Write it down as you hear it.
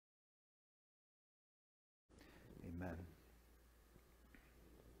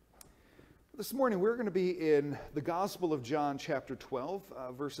This morning we're going to be in the Gospel of John chapter 12,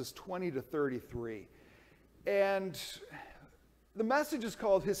 verses 20 to 33. And the message is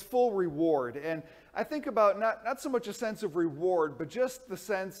called His Full Reward. And I think about not so much a sense of reward, but just the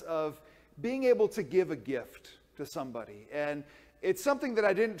sense of being able to give a gift to somebody. And it's something that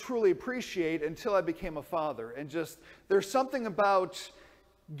I didn't truly appreciate until I became a father. And just there's something about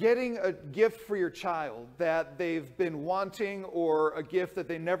getting a gift for your child that they've been wanting, or a gift that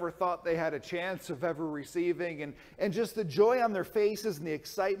they never thought they had a chance of ever receiving, and just the joy on their faces and the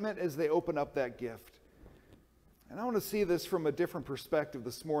excitement as they open up that gift. And I want to see this from a different perspective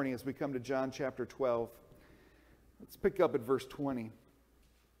this morning as we come to John chapter 12. Let's pick up at verse 20.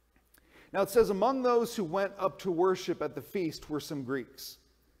 Now it says, among those who went up to worship at the feast were some Greeks.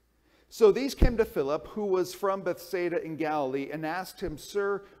 So these came to Philip, who was from Bethsaida in Galilee, and asked him,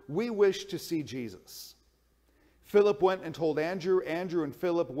 Sir, we wish to see Jesus. Philip went and told Andrew. Andrew and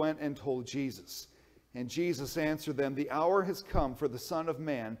Philip went and told Jesus. And Jesus answered them, the hour has come for the Son of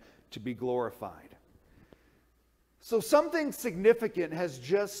Man to be glorified. So something significant has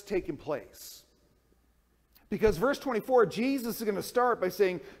just taken place. Because verse 24, Jesus is going to start by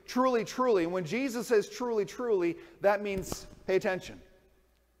saying, truly, truly. And when Jesus says truly, truly, that means pay attention.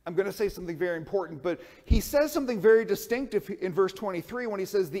 I'm going to say something very important, but he says something very distinctive in verse 23 when he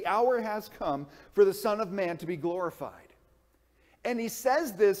says, the hour has come for the Son of Man to be glorified. And he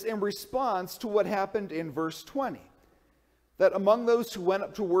says this in response to what happened in verse 20, that among those who went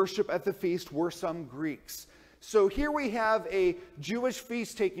up to worship at the feast were some Greeks. So here we have a Jewish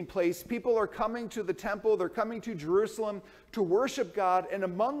feast taking place. People are coming to the temple. They're coming to Jerusalem to worship God. And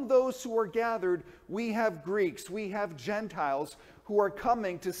among those who are gathered, we have Greeks, we have Gentiles who are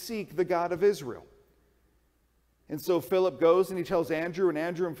coming to seek the God of Israel. And so Philip goes and he tells Andrew, and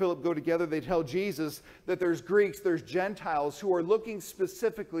Andrew and Philip go together. They tell Jesus that there's Greeks, there's Gentiles who are looking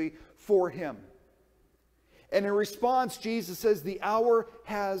specifically for him. And in response, Jesus says, the hour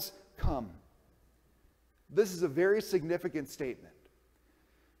has come. This is a very significant statement,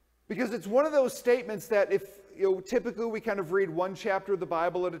 because it's one of those statements that typically we kind of read one chapter of the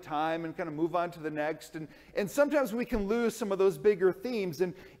Bible at a time and kind of move on to the next. And sometimes we can lose some of those bigger themes.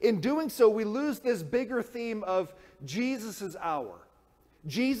 And in doing so, we lose this bigger theme of Jesus' hour,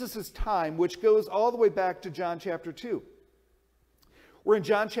 Jesus' time, which goes all the way back to John chapter 2. Where in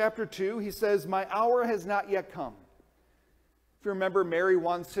John chapter 2, he says, my hour has not yet come. If you remember, Mary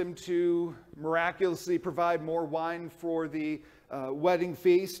wants him to miraculously provide more wine for the wedding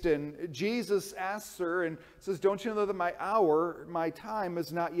feast. And Jesus asks her and says, don't you know that my hour, my time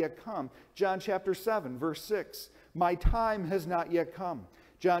has not yet come? John chapter 7, verse 6. My time has not yet come.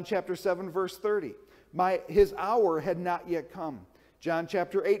 John chapter 7, verse 30. His hour had not yet come. John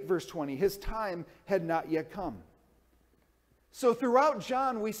chapter 8, verse 20. His time had not yet come. So throughout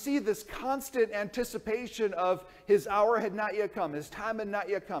John, we see this constant anticipation of his hour had not yet come. His time had not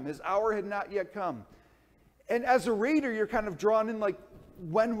yet come. His hour had not yet come. And as a reader, you're kind of drawn in like,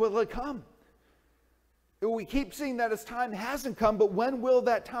 when will it come? We keep seeing that his time hasn't come, but when will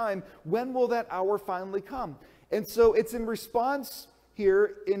that time, when will that hour finally come? And so it's in response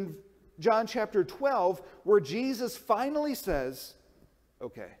here in John chapter 12, where Jesus finally says,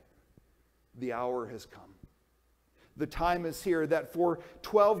 okay, the hour has come. The time is here, that for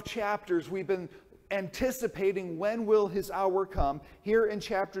 12 chapters we've been anticipating when will his hour come. Here in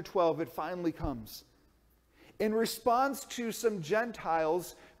chapter 12, it finally comes. In response to some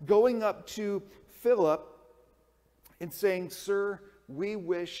Gentiles going up to Philip and saying, Sir, we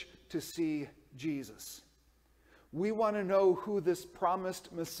wish to see Jesus. We want to know who this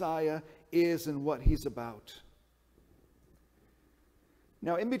promised Messiah is and what he's about.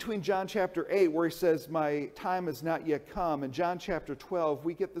 Now, in between John chapter 8, where he says, my time has not yet come, and John chapter 12,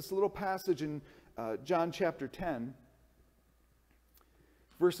 we get this little passage in John chapter 10,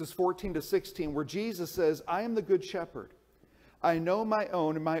 verses 14 to 16, where Jesus says, I am the good shepherd. I know my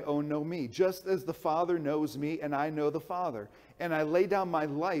own, and my own know me, just as the Father knows me, and I know the Father. And I lay down my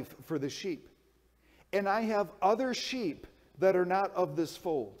life for the sheep. And I have other sheep that are not of this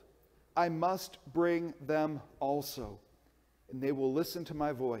fold. I must bring them also. And they will listen to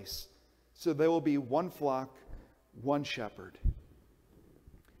my voice. So there will be one flock, one shepherd.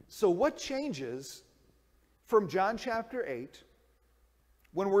 So what changes from John chapter 8,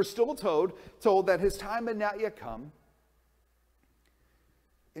 when we're still told that his time had not yet come?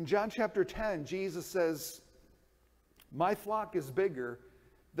 In John chapter 10, Jesus says, my flock is bigger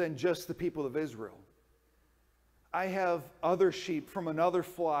than just the people of Israel. I have other sheep from another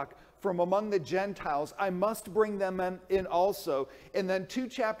flock, from among the Gentiles. I must bring them in also. And then 2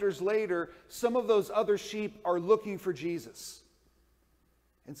 chapters later, some of those other sheep are looking for Jesus.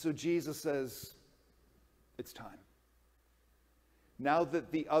 And so Jesus says, it's time. Now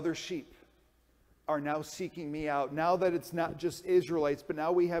that the other sheep are now seeking me out, now that it's not just Israelites, but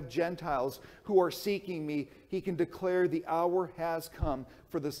now we have Gentiles who are seeking me, he can declare the hour has come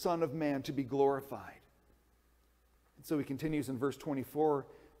for the Son of Man to be glorified. And so he continues in verse 24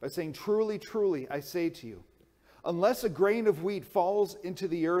 by saying, truly, truly, I say to you, unless a grain of wheat falls into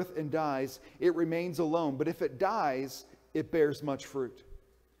the earth and dies, it remains alone. But if it dies, it bears much fruit.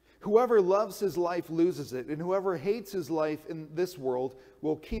 Whoever loves his life loses it, and whoever hates his life in this world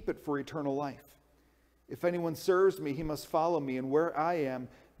will keep it for eternal life. If anyone serves me, he must follow me, and where I am,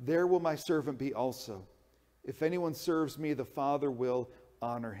 there will my servant be also. If anyone serves me, the Father will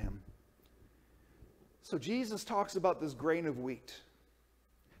honor him. So Jesus talks about this grain of wheat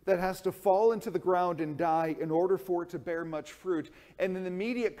that has to fall into the ground and die in order for it to bear much fruit. And in the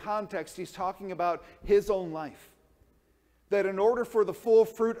immediate context, he's talking about his own life. That in order for the full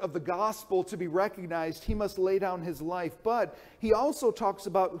fruit of the gospel to be recognized, he must lay down his life. But he also talks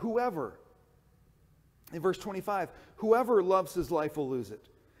about whoever. In verse 25, whoever loves his life will lose it.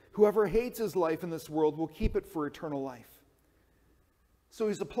 Whoever hates his life in this world will keep it for eternal life. So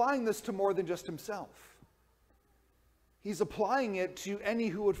he's applying this to more than just himself. He's applying it to any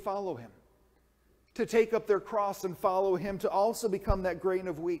who would follow him, to take up their cross and follow him, to also become that grain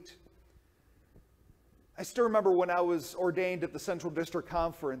of wheat. I still remember when I was ordained at the Central District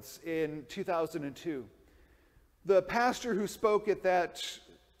Conference in 2002. The pastor who spoke at that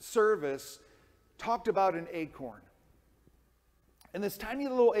service talked about an acorn. And this tiny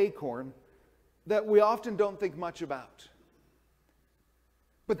little acorn that we often don't think much about.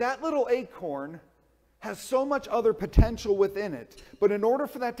 But that little acorn has so much other potential within it. But in order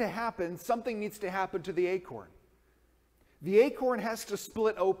for that to happen, something needs to happen to the acorn. The acorn has to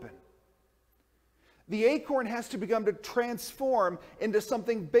split open. The acorn has to begin to transform into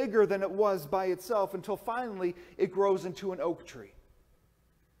something bigger than it was by itself until finally it grows into an oak tree.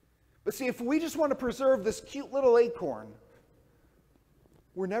 But see, if we just want to preserve this cute little acorn,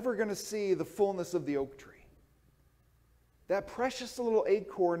 we're never going to see the fullness of the oak tree. That precious little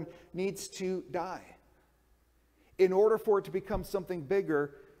acorn needs to die in order for it to become something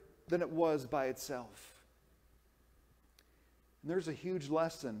bigger than it was by itself. And there's a huge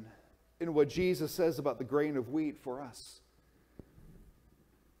lesson in what Jesus says about the grain of wheat for us.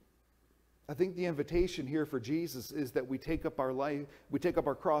 I think the invitation here for Jesus is that we take up our life, we take up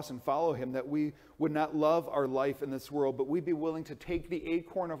our cross and follow him, that we would not love our life in this world, but we'd be willing to take the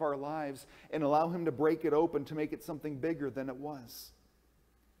acorn of our lives and allow him to break it open to make it something bigger than it was.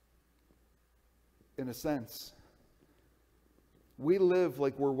 In a sense, we live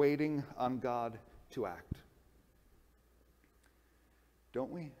like we're waiting on God to act.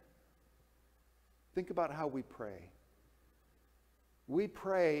 Don't we? Think about how we pray. We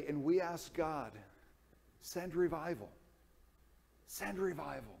pray and we ask God, send revival. Send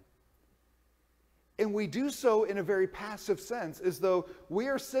revival. And we do so in a very passive sense, as though we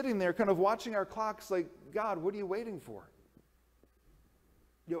are sitting there kind of watching our clocks like, God, what are you waiting for?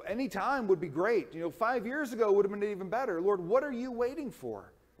 Any time would be great. 5 years ago would have been even better. Lord, what are you waiting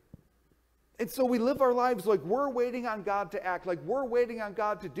for? And so we live our lives like we're waiting on God to act, like we're waiting on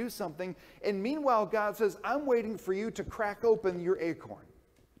God to do something. And meanwhile, God says, I'm waiting for you to crack open your acorn.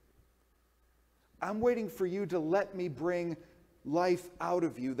 I'm waiting for you to let me bring life out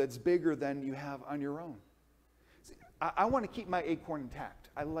of you that's bigger than you have on your own. See, I want to keep my acorn intact.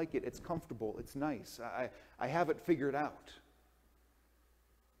 I like it. It's comfortable. It's nice. I have it figured out.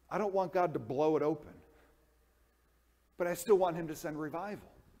 I don't want God to blow it open. But I still want him to send revival.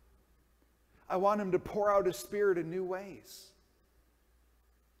 I want him to pour out his Spirit in new ways.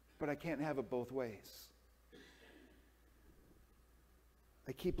 But I can't have it both ways.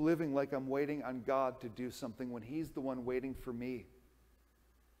 I keep living like I'm waiting on God to do something when he's the one waiting for me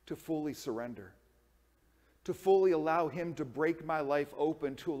to fully surrender, to fully allow him to break my life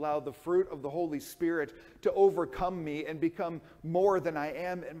open, to allow the fruit of the Holy Spirit to overcome me and become more than I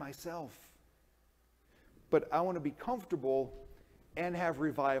am in myself. But I want to be comfortable and have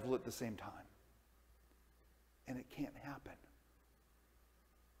revival at the same time. And it can't happen.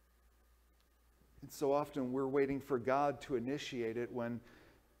 And so often we're waiting for God to initiate it when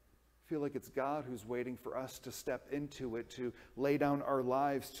I feel like it's God who's waiting for us to step into it, to lay down our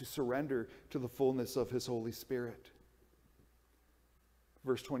lives, to surrender to the fullness of his Holy Spirit.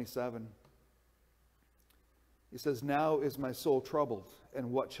 Verse 27. He says, now is my soul troubled,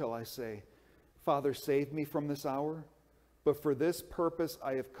 and what shall I say? Father, save me from this hour, but for this purpose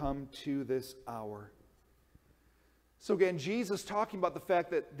I have come to this hour. So again, Jesus talking about the fact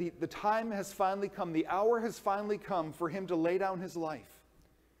that the time has finally come, the hour has finally come for him to lay down his life.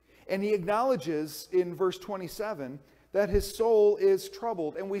 And he acknowledges in verse 27 that his soul is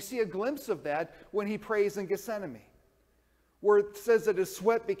troubled. And we see a glimpse of that when he prays in Gethsemane, where it says that his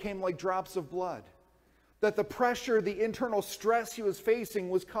sweat became like drops of blood. That the pressure, the internal stress he was facing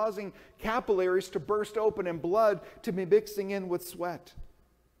was causing capillaries to burst open and blood to be mixing in with sweat.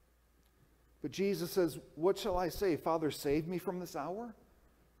 But Jesus says, what shall I say? Father, save me from this hour?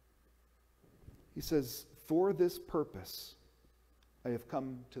 He says, for this purpose I have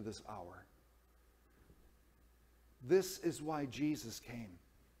come to this hour. This is why Jesus came.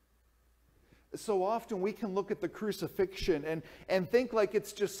 So often we can look at the crucifixion and think like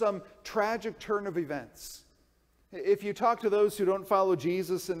it's just some tragic turn of events. If you talk to those who don't follow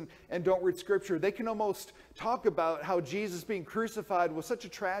Jesus and don't read Scripture, they can almost talk about how Jesus being crucified was such a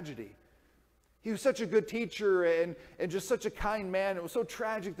tragedy. He was such a good teacher and just such a kind man. It was so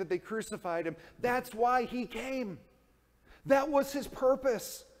tragic that they crucified him. That's why he came. That was his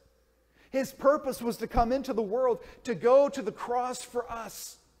purpose. His purpose was to come into the world, to go to the cross for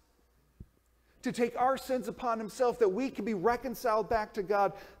us, to take our sins upon himself that we can be reconciled back to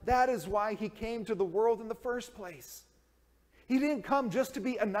God. That is why he came to the world in the first place. He didn't come just to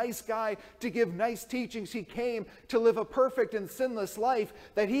be a nice guy, to give nice teachings. He came to live a perfect and sinless life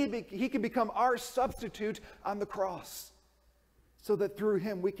that he could become our substitute on the cross, so that through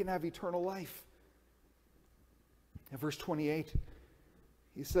him we can have eternal life. In verse 28,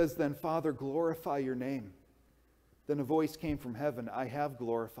 he says, then, Father, glorify your name. Then a voice came from heaven, I have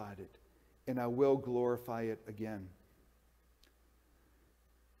glorified it, and I will glorify it again.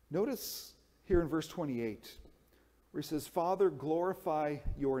 Notice here in verse 28, where he says, Father, glorify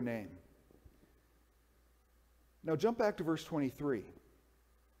your name. Now jump back to verse 23,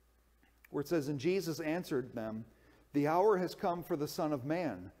 where it says, and Jesus answered them, the hour has come for the Son of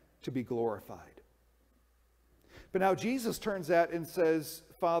Man to be glorified. But now Jesus turns that and says,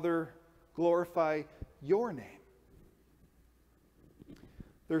 Father, glorify your name.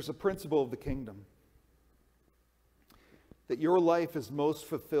 There's a principle of the kingdom that your life is most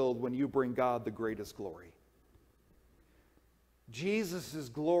fulfilled when you bring God the greatest glory. Jesus'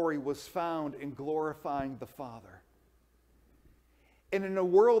 glory was found in glorifying the Father. And in a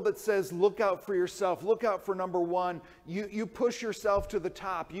world that says, look out for yourself, look out for number one, you push yourself to the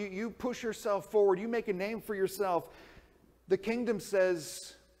top, you push yourself forward, you make a name for yourself. The kingdom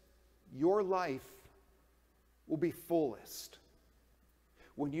says, your life will be fullest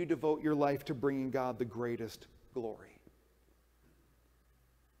when you devote your life to bringing God the greatest glory.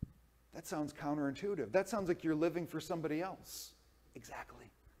 That sounds counterintuitive. That sounds like you're living for somebody else. Exactly.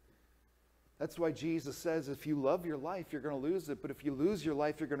 That's why Jesus says, if you love your life, you're going to lose it. But if you lose your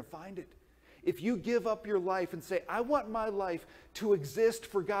life, you're going to find it. If you give up your life and say, I want my life to exist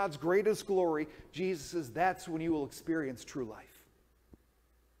for God's greatest glory, Jesus says that's when you will experience true life.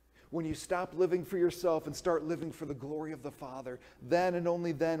 When you stop living for yourself and start living for the glory of the Father, then and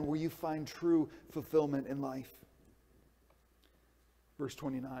only then will you find true fulfillment in life. Verse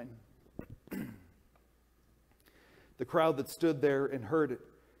 29. The crowd that stood there and heard it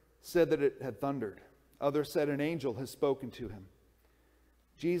said that it had thundered. Others said an angel has spoken to him.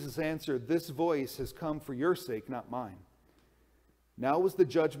 Jesus answered, this voice has come for your sake, not mine. Now is the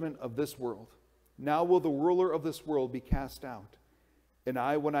judgment of this world. Now will the ruler of this world be cast out. And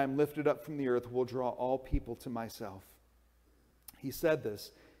I, when I am lifted up from the earth, will draw all people to myself. He said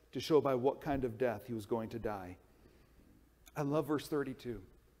this to show by what kind of death he was going to die. I love verse 32.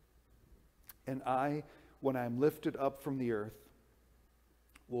 And I, when I am lifted up from the earth,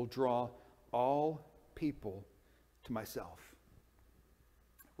 will draw all people to myself.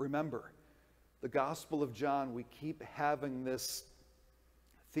 Remember, the Gospel of John, we keep having this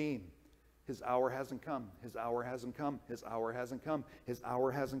theme. His hour hasn't come. His hour hasn't come. His hour hasn't come. His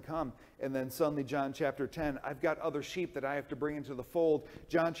hour hasn't come. And then suddenly, John chapter 10, I've got other sheep that I have to bring into the fold.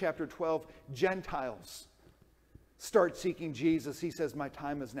 John chapter 12, Gentiles start seeking Jesus. He says, my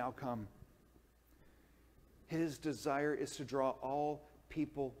time has now come. His desire is to draw all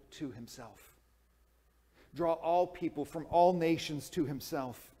people to himself. Draw all people from all nations to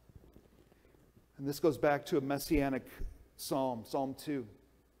himself. And this goes back to a messianic psalm, Psalm 2.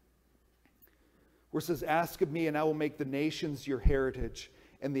 Where it says, ask of me and I will make the nations your heritage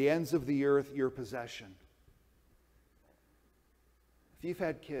and the ends of the earth your possession. If you've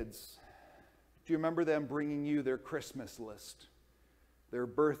had kids, do you remember them bringing you their Christmas list, their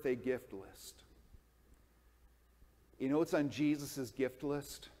birthday gift list? You know what's on Jesus' gift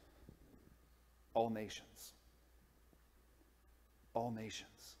list? All nations. All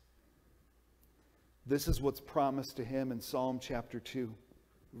nations. This is what's promised to him in Psalm chapter 2,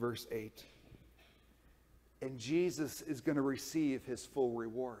 verse 8. And Jesus is going to receive his full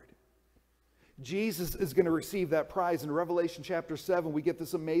reward. Jesus is going to receive that prize. In Revelation chapter 7, we get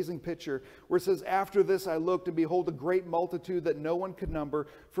this amazing picture where it says, "After this I looked, and behold, a great multitude that no one could number,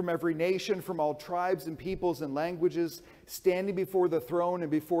 from every nation, from all tribes and peoples and languages, standing before the throne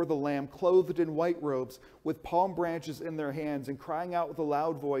and before the Lamb, clothed in white robes, with palm branches in their hands, and crying out with a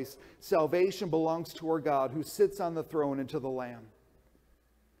loud voice, 'Salvation belongs to our God, who sits on the throne, and to the Lamb.'"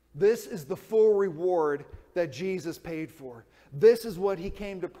 This is the full reward that Jesus paid for. This is what he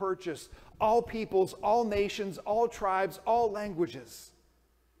came to purchase. All peoples, all nations, all tribes, all languages.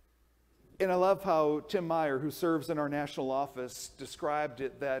 And I love how Tim Meyer, who serves in our national office, described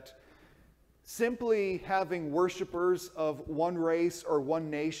it, that simply having worshipers of one race or one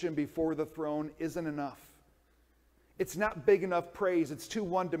nation before the throne isn't enough. It's not big enough praise. It's too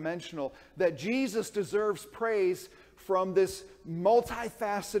one-dimensional. That Jesus deserves praise from this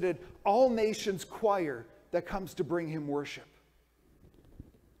multifaceted, all nations choir that comes to bring him worship.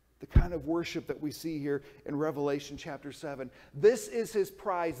 The kind of worship that we see here in Revelation chapter 7. This is his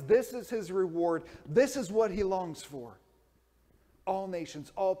prize. This is his reward. This is what he longs for. All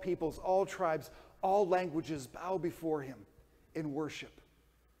nations, all peoples, all tribes, all languages bow before him in worship.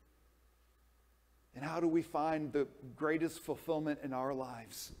 And how do we find the greatest fulfillment in our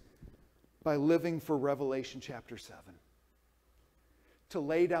lives? By living for Revelation chapter 7. To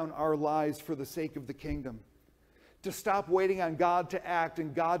lay down our lives for the sake of the kingdom. To stop waiting on God to act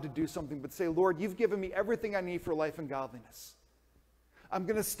and God to do something, but say, "Lord, you've given me everything I need for life and godliness. I'm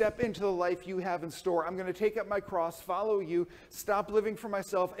going to step into the life you have in store. I'm going to take up my cross, follow you, stop living for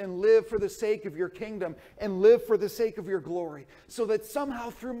myself, and live for the sake of your kingdom, and live for the sake of your glory." So that somehow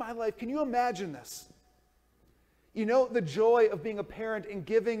through my life, can you imagine this? You know, the joy of being a parent and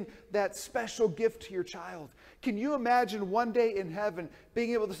giving that special gift to your child. Can you imagine one day in heaven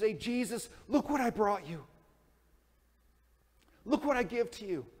being able to say, "Jesus, look what I brought you. Look what I give to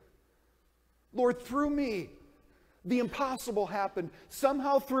you. Lord, through me, the impossible happened.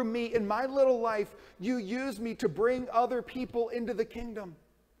 Somehow through me, in my little life, you used me to bring other people into the kingdom.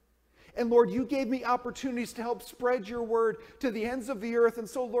 And Lord, you gave me opportunities to help spread your word to the ends of the earth. And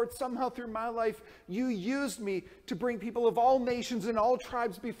so, Lord, somehow through my life, you used me to bring people of all nations and all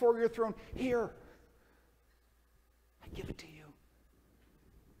tribes before your throne. Here, I give it to you."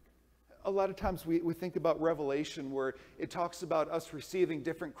 A lot of times we think about Revelation, where it talks about us receiving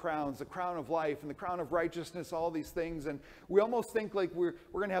different crowns, the crown of life and the crown of righteousness, all these things. And we almost think like we're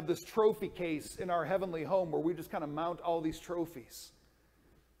going to have this trophy case in our heavenly home where we just kind of mount all these trophies.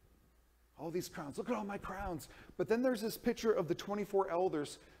 All these crowns. Look at all my crowns. But then there's this picture of the 24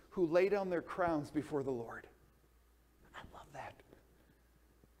 elders who lay down their crowns before the Lord. I love that.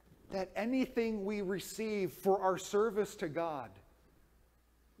 That anything we receive for our service to God,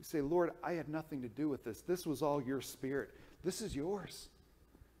 you say, "Lord, I had nothing to do with this. This was all your Spirit. This is yours."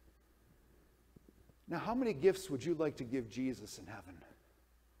 Now, how many gifts would you like to give Jesus in heaven?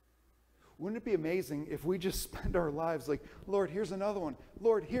 Wouldn't it be amazing if we just spend our lives like, "Lord, here's another one.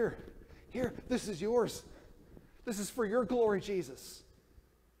 Lord, here, this is yours. This is for your glory, Jesus."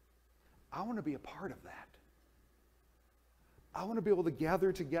 I want to be a part of that. I want to be able to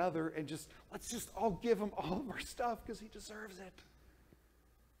gather together and let's just all give him all of our stuff because he deserves it.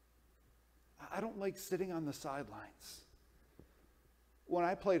 I don't like sitting on the sidelines. When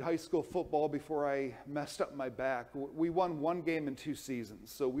I played high school football before I messed up my back, we won one game in 2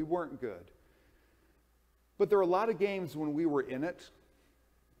 seasons, so we weren't good. But there were a lot of games when we were in it.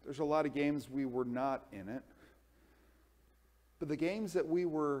 There's a lot of games we were not in it. But the games that we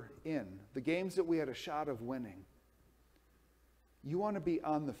were in, the games that we had a shot of winning, you want to be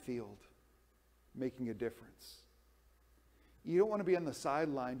on the field making a difference. You don't want to be on the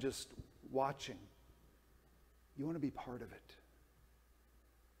sideline just watching. You want to be part of it.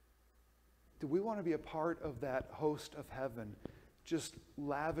 Do we want to be a part of that host of heaven, just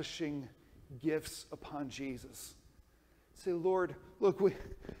lavishing gifts upon Jesus? Say, "Lord, look,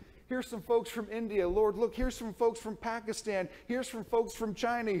 here's some folks from India. Lord, look, here's some folks from Pakistan. Here's some folks from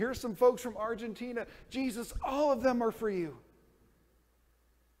China. Here's some folks from Argentina. Jesus, all of them are for you."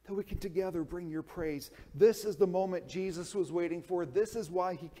 That we can together bring your praise. This is the moment Jesus was waiting for. This is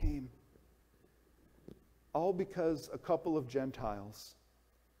why he came. All because a couple of Gentiles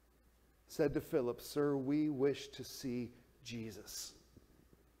said to Philip, "Sir, we wish to see Jesus."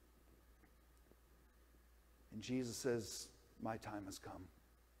 And Jesus says, "My time has come.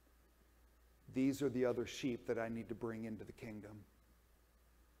 These are the other sheep that I need to bring into the kingdom."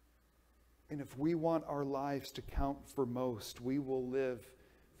 And if we want our lives to count for most, we will live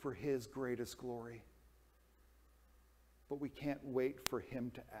for his greatest glory. But we can't wait for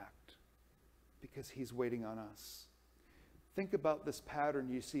him to act, because he's waiting on us. Think about this pattern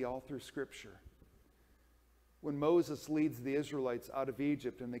you see all through Scripture. when Moses leads the Israelites out of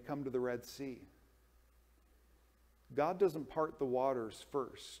Egypt and they come to the Red Sea. God doesn't part the waters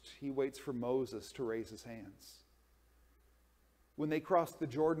first. He waits for Moses to raise his hands. When they cross the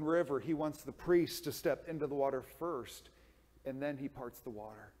Jordan River, he wants the priest to step into the water first, and then he parts the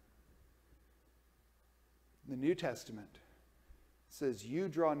water. The New Testament says you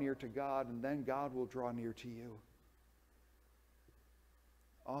draw near to God, and then God will draw near to you.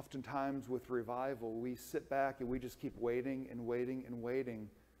 Oftentimes with revival, we sit back and we just keep waiting and waiting and waiting,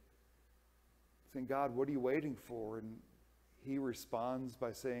 saying, God, what are you waiting for? And he responds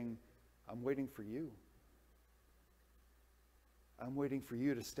by saying, I'm waiting for you. I'm waiting for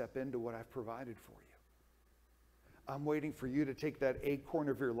you to step into what I've provided for you. I'm waiting for you to take that acorn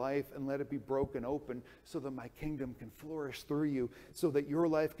of your life and let it be broken open so that my kingdom can flourish through you, so that your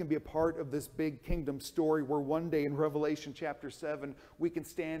life can be a part of this big kingdom story where one day in Revelation chapter 7, we can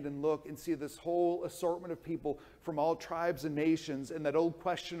stand and look and see this whole assortment of people from all tribes and nations. And that old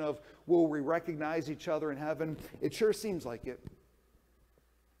question of, will we recognize each other in heaven? It sure seems like it,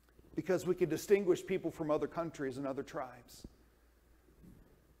 because we can distinguish people from other countries and other tribes.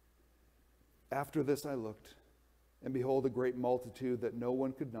 After this I looked, and behold, a great multitude that no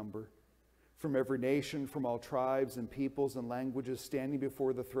one could number, from every nation, from all tribes and peoples and languages, standing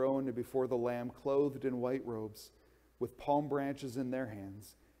before the throne and before the Lamb, clothed in white robes, with palm branches in their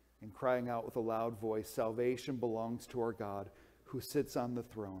hands, and crying out with a loud voice, salvation belongs to our God, who sits on the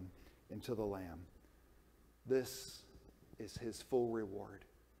throne, and to the Lamb. This is his full reward.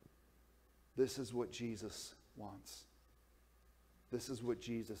 This is what Jesus wants. This is what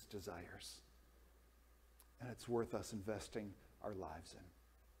Jesus desires. And it's worth us investing our lives in.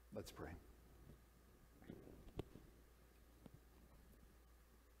 Let's pray.